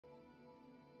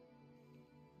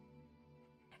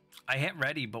I hit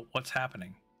ready, but what's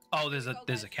happening? Oh, there's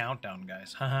a countdown,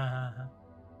 guys. Ha ha ha ha.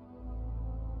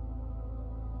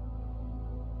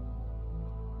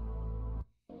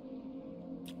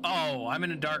 Oh, I'm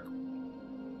in a dark.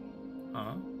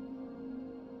 Huh?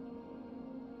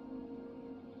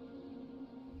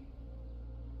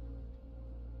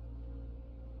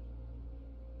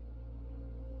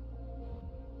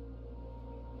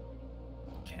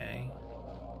 Okay.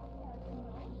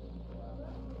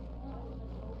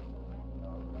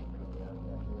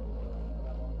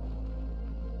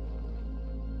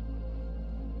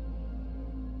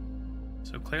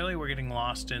 So clearly we're getting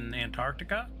lost in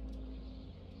Antarctica,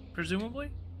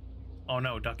 presumably? Oh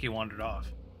no, Duckiee wandered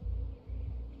off.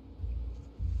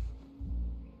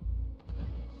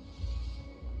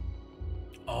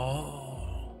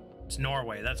 Oh, it's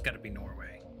Norway. That's got to be Norway.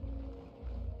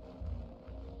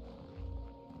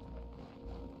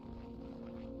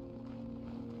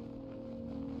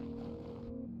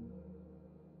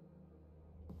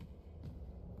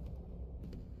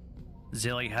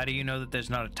 Zilly, how do you know that there's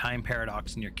not a time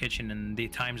paradox in your kitchen and the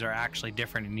times are actually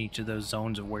different in each of those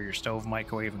zones of where your stove,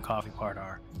 microwave, and coffee pot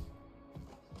are?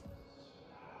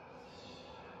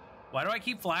 Why do I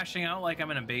keep flashing out like I'm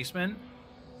in a basement?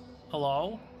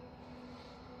 Hello?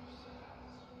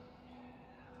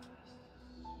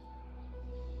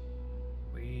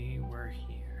 We were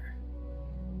here.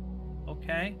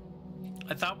 Okay.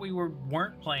 I thought we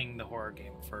weren't playing the horror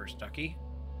game first, Duckiee.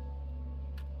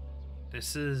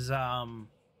 This is,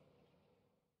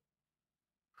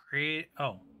 create,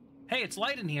 oh. Hey, it's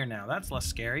light in here now. That's less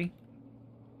scary.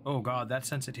 Oh god, that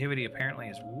sensitivity apparently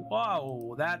is,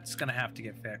 whoa, that's gonna have to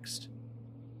get fixed.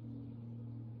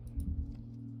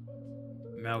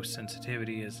 Mouse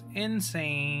sensitivity is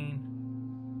insane.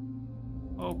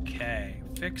 Okay,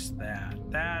 fix that.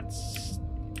 That's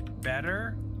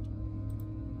better.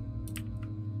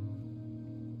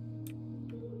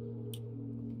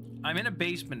 I'm in a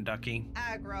basement, Duckiee.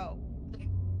 Aggro.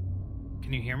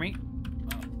 Can you hear me?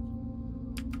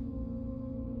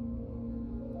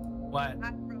 What?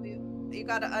 Aggro, you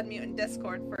gotta unmute in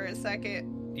Discord for a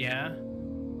second. Yeah?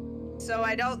 So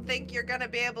I don't think you're gonna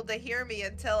be able to hear me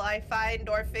until I find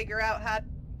or figure out how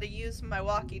to use my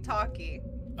walkie-talkie.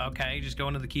 Okay, just go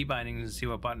into the key bindings and see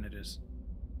what button it is.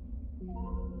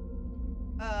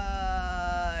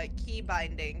 Key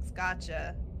bindings,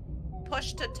 gotcha.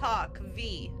 Push to talk,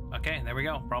 V. Okay, there we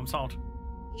go. Problem solved.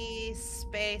 E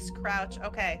space crouch.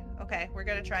 Okay, we're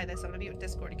gonna try this. I'm gonna mute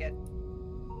Discord again.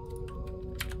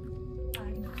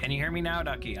 Can you hear me now,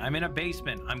 Duckiee? I'm in a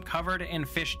basement. I'm covered in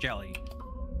fish jelly.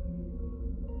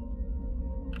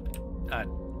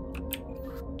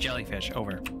 Jellyfish,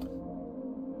 over.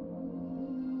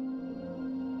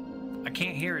 I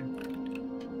can't hear it.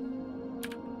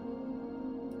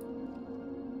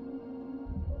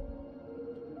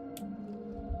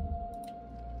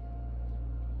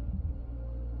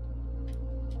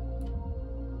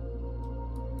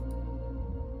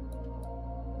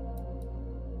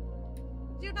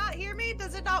 Do you not hear me?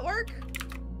 Does it not work?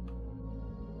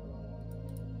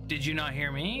 Did you not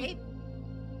hear me? Wait.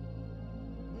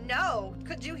 No.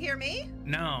 Could you hear me?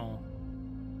 No.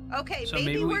 Okay, So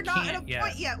maybe we're not at a can't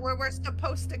point yet where we're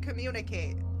supposed to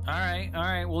communicate. All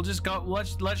right. We'll just go.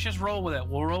 Let's just roll with it.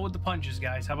 We'll roll with the punches,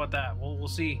 guys. How about that? We'll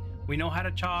see. We know how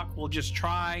to talk. We'll just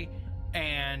try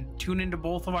and tune into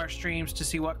both of our streams to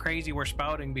see what crazy we're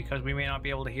spouting, because we may not be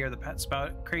able to hear the pet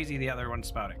spout crazy the other one's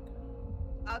spouting.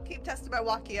 I'll keep testing my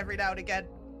walkie every now and again.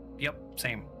 Yep,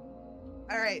 same.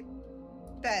 All right,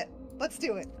 bet. Let's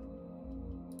do it.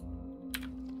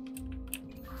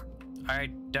 All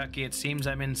right, Duckiee, it seems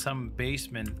I'm in some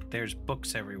basement. There's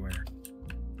books everywhere.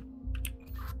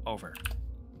 Over.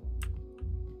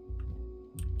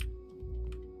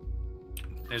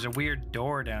 There's a weird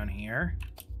door down here.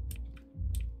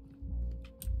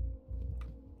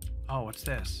 Oh, what's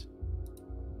this?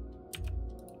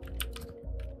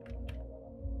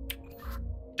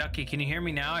 Duckiee, can you hear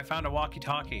me now? I found a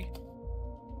walkie-talkie.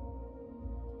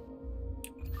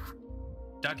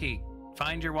 Duckiee,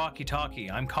 find your walkie-talkie.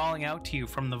 I'm calling out to you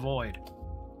from the void.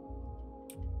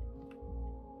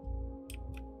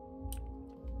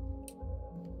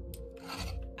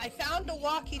 I found a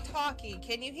walkie-talkie.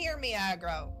 Can you hear me,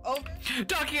 Aggro? Over.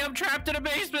 Duckiee, I'm trapped in a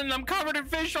basement and I'm covered in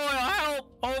fish oil.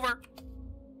 Help! Over.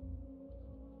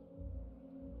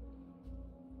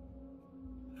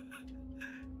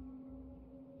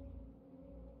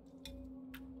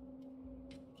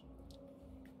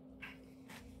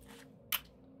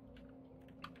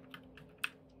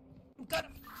 Good.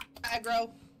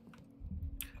 Aggro.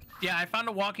 Yeah, I found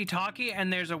a walkie-talkie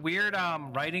and there's a weird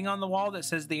writing on the wall that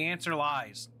says the answer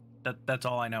lies. That's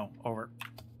all I know. Over.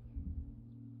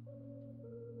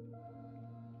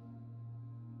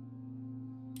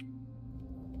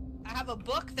 I have a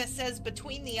book that says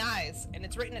between the eyes, and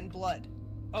it's written in blood.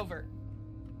 Over.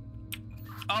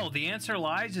 Oh, the answer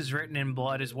lies is written in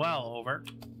blood as well. Over.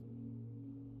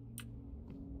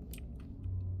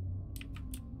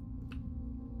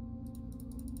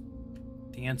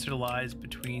 The answer lies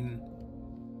between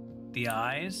the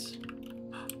eyes.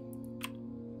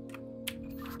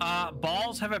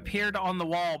 Balls have appeared on the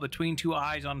wall between two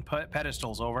eyes on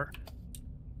pedestals. Over.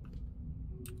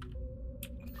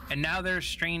 And now there's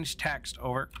strange text.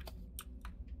 Over.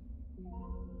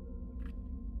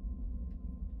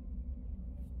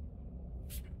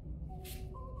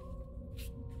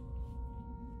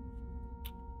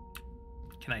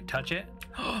 Can I touch it?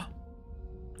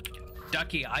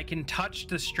 Duckiee, I can touch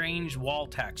the strange wall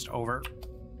text. Over.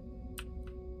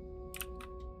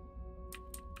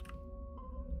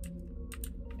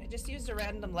 I just used a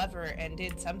random lever and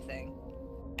did something.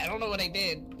 I don't know what I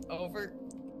did. Over.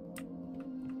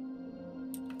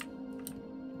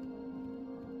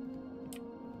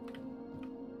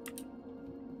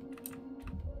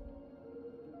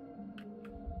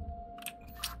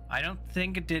 I don't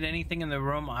think it did anything in the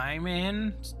room I'm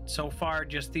in. So far,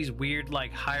 just these weird,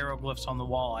 like, hieroglyphs on the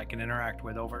wall I can interact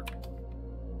with. Over.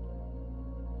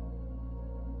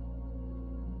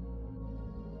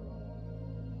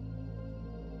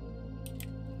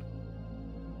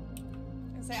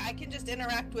 I can just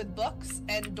interact with books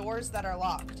and doors that are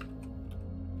locked.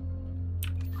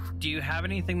 Do you have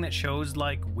anything that shows,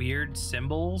 like, weird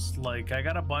symbols? Like, I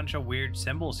got a bunch of weird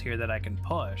symbols here that I can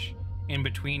push in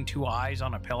between two eyes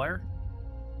on a pillar.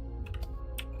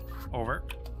 Over.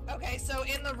 Okay, so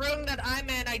in the room that I'm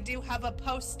in, I do have a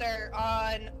poster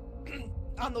on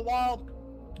on the wall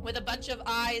with a bunch of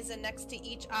eyes, and next to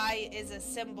each eye is a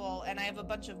symbol, and I have a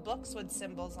bunch of books with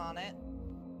symbols on it.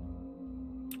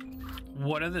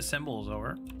 What are the symbols?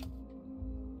 Over.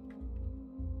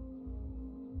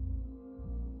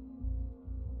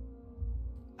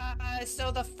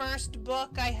 So the first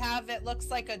book I have, it looks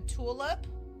like a tulip.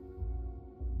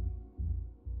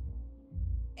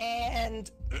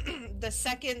 And the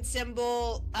second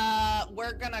symbol,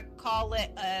 we're gonna call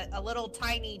it a little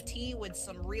tiny T with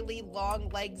some really long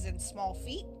legs and small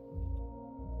feet.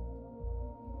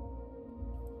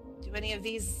 Do any of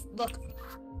these look?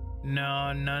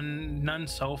 No, none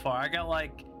so far. I got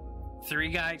like 3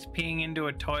 guys peeing into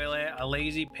a toilet, a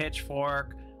lazy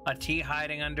pitchfork, a T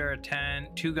hiding under a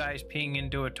tent, 2 guys peeing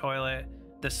into a toilet,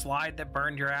 the slide that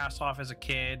burned your ass off as a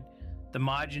kid, the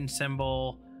Majin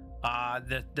symbol,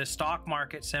 the stock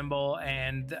market symbol,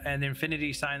 and an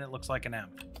infinity sign that looks like an M.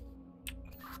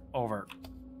 Over.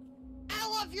 I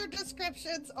love your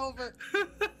descriptions. Over.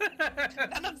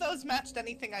 None of those matched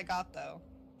anything I got though.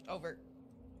 Over.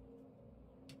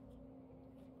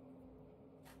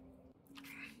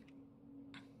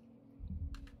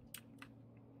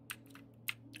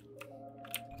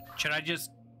 Should I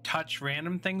just touch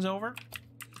random things? Over?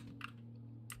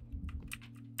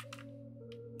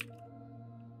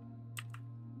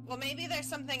 Well, maybe there's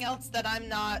something else that I'm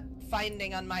not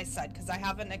finding on my side, because I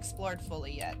haven't explored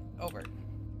fully yet. Over.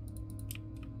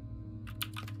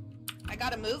 I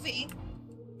got a movie.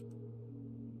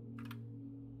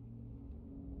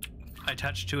 I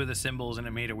touched 2 of the symbols and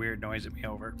it made a weird noise at me.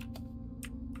 Over.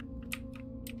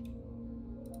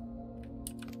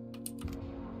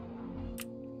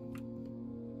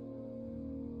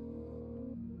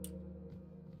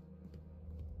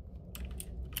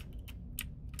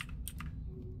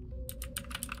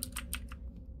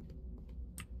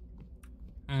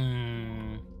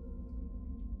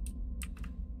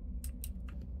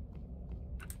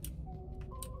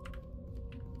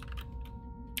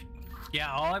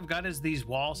 Yeah, all I've got is these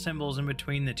wall symbols in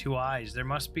between the 2 eyes. There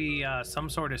must be some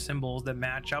sort of symbols that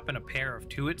match up in a pair of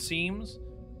 2, it seems.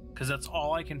 Because that's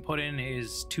all I can put in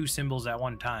is 2 symbols at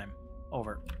one time.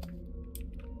 Over.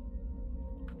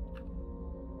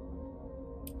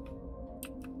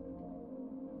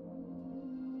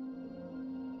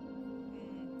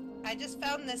 I just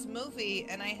found this movie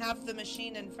and I have the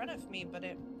machine in front of me, but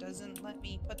it doesn't let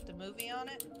me put the movie on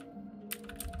it.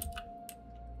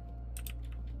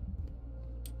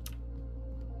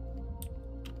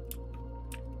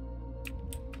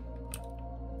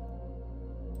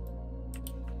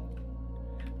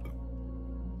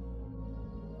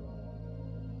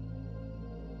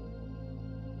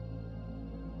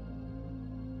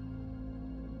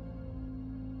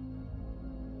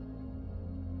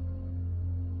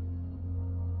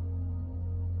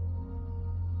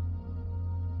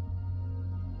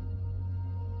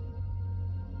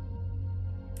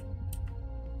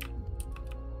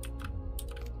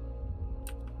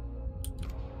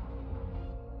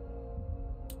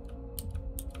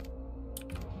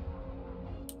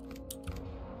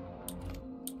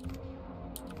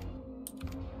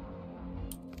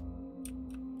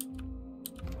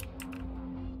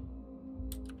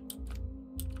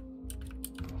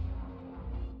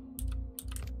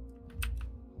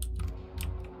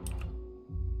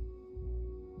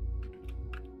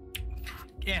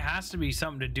 it has to be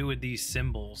something to do with these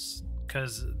symbols,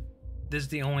 because this is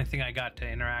the only thing I got to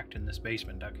interact in this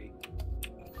basement, Duckie.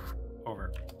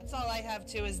 Over. That's all I have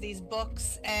too, is these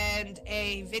books and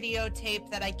a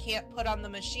videotape that I can't put on the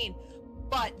machine.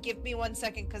 But give me 1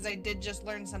 second, because I did just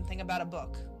learn something about a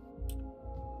book.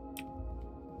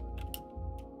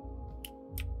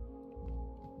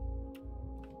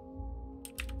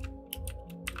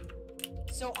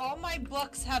 So all my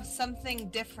books have something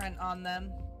different on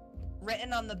them,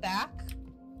 written on the back.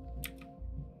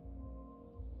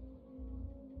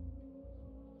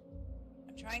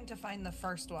 I'm trying to find the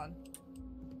first one.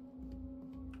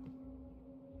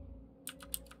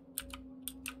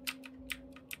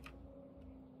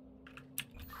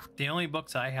 The only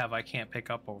books I have I can't pick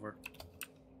up over.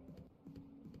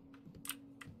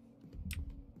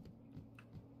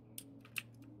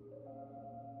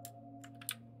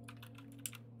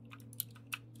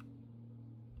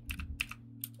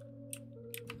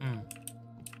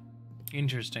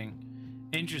 Interesting.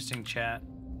 Interesting, chat.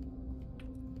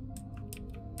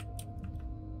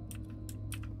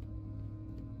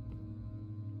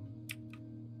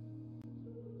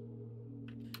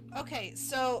 Okay,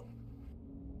 so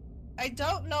I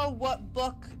don't know what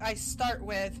book I start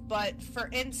with, but for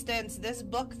instance, this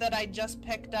book that I just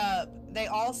picked up, they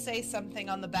all say something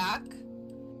on the back.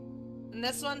 And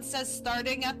this one says,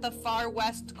 starting at the far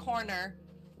west corner,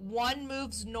 one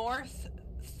moves north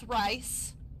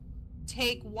thrice,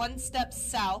 take 1 step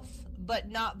south, but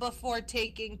not before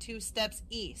taking 2 steps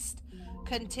east.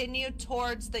 Continue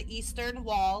towards the eastern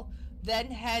wall, then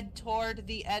head toward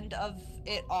the end of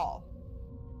it all.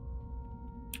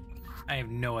 I have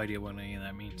no idea what any of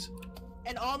that means.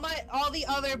 And all the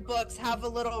other books have a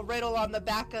little riddle on the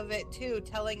back of it too,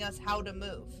 telling us how to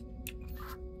move.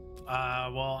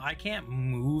 Well, I can't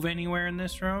move anywhere in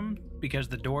this room because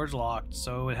the door's locked,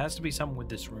 so it has to be something with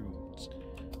this room.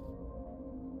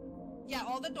 Yeah,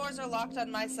 all the doors are locked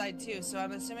on my side too, so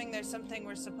I'm assuming there's something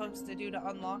we're supposed to do to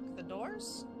unlock the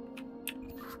doors?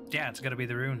 Yeah, it's gotta be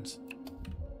the runes.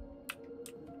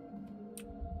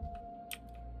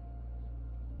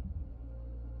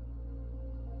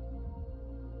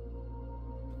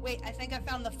 Wait, I think I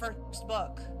found the first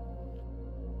book.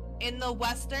 In the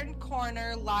western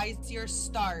corner lies your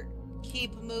start.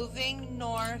 Keep moving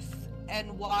north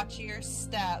and watch your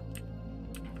step.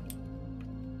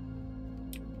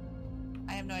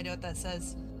 I have no idea what that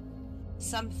says.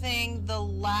 Something the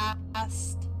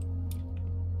last...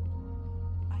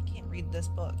 I can't read this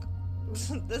book.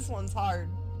 This one's hard.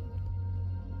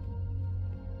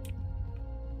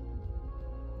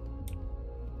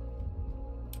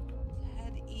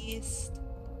 Head east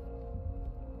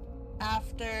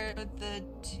after the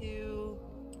 2...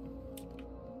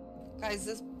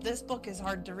 Guys, this book is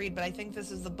hard to read, but I think this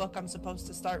is the book I'm supposed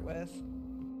to start with.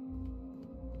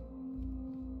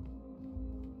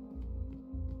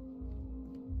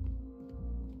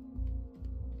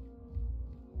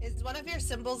 Is one of your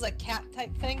symbols a cat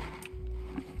type thing?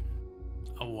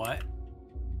 A what?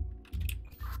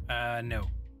 No.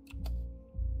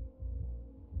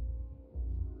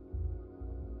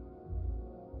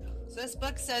 So this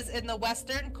book says, in the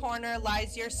western corner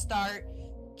lies your start.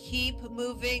 Keep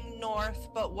moving north,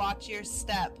 but watch your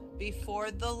step. Before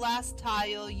the last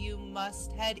tile, you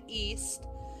must head east.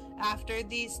 After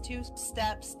these 2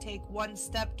 steps, take 1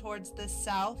 step towards the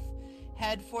south.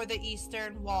 Head for the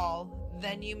eastern wall.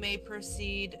 Then you may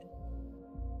proceed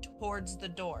towards the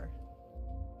door.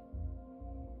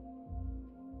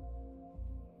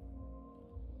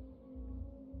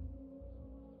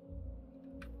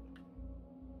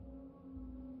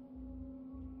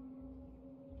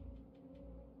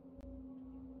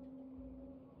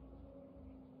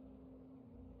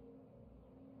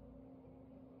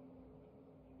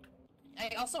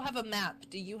 I also have a map.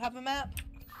 Do you have a map?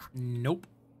 Nope.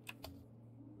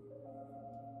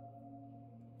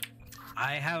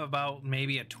 I have about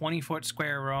maybe a 20-foot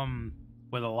square room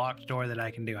with a locked door that I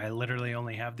can do. I literally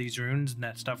only have these runes and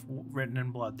that stuff written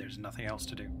in blood. There's nothing else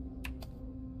to do.